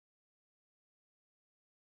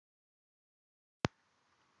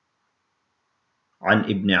عن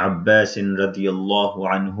ابن عباس رضي الله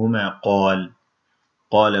عنهما قال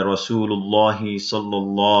قال رسول الله صلى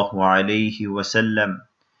الله عليه وسلم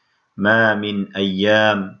ما من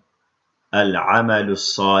أيام العمل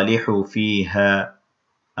الصالح فيها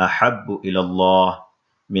أحب إلى الله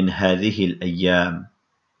من هذه الأيام،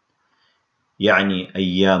 يعني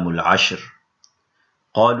أيام العشر.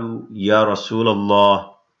 قالوا يا رسول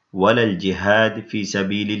الله ولا الجهاد في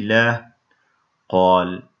سبيل الله؟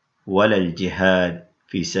 قال ولا الجهاد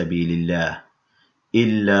في سبيل الله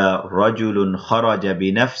إلا رجل خرج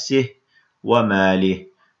بنفسه وماله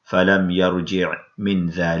فلم يرجع من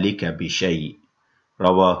ذلك بشيء.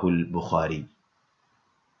 رواه البخاري.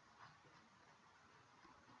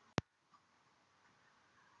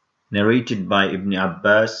 Narrated by Ibn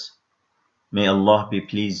Abbas, may Allah be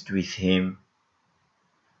pleased with him,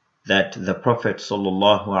 that the Prophet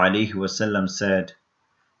ﷺ said,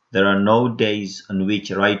 there are no days on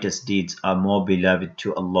which righteous deeds are more beloved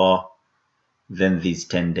to Allah than these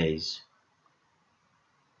 10 days.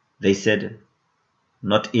 They said,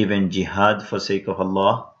 not even jihad for sake of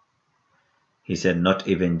Allah? He said, not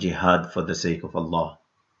even jihad for the sake of Allah.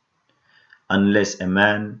 Unless a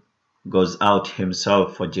man goes out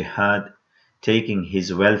himself for jihad, taking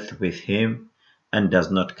his wealth with him, and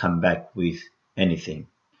does not come back with anything.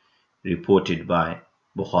 Reported by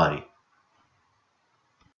Bukhari.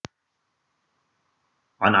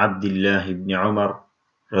 عن عبد الله بن عمر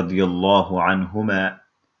رضي الله عنهما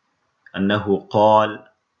أنه قال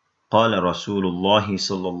قال رسول الله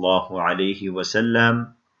صلى الله عليه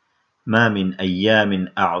وسلم ما من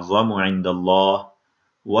أيام أعظم عند الله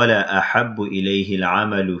ولا أحب إليه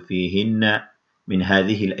العمل فيهن من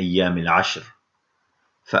هذه الأيام العشر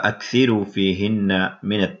فأكثروا فيهن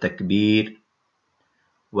من التكبير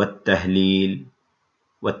والتهليل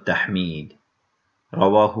والتحميد.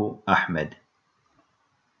 رواه أحمد.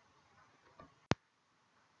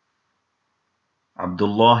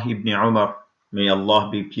 Abdullah ibn Umar, may Allah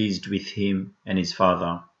be pleased with him and his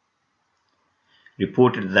father,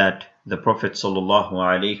 reported that the Prophet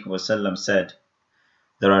ﷺ said,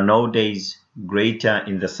 there are no days greater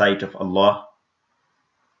in the sight of Allah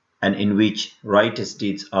and in which righteous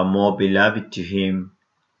deeds are more beloved to him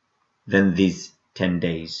than these 10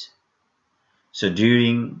 days. So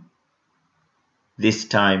during this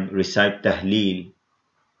time recite Tahleel,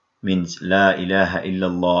 means La ilaha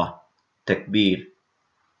illallah, Takbir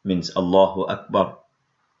means Allahu Akbar,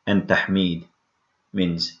 and Tahmeed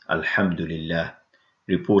means Alhamdulillah.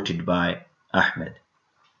 Reported by Ahmad.